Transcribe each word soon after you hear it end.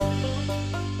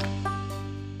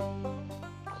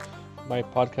My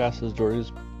podcast is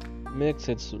Jorgy's Mix.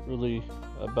 It's really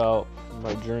about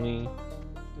my journey.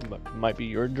 It might be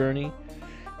your journey,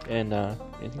 and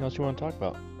anything else you want to talk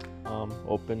about.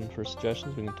 Open for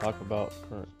suggestions. We can talk about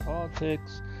current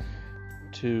politics,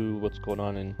 to what's going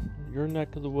on in your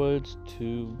neck of the woods,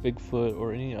 to Bigfoot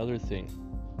or any other thing.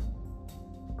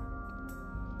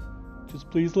 Just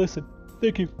please listen.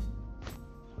 Thank you.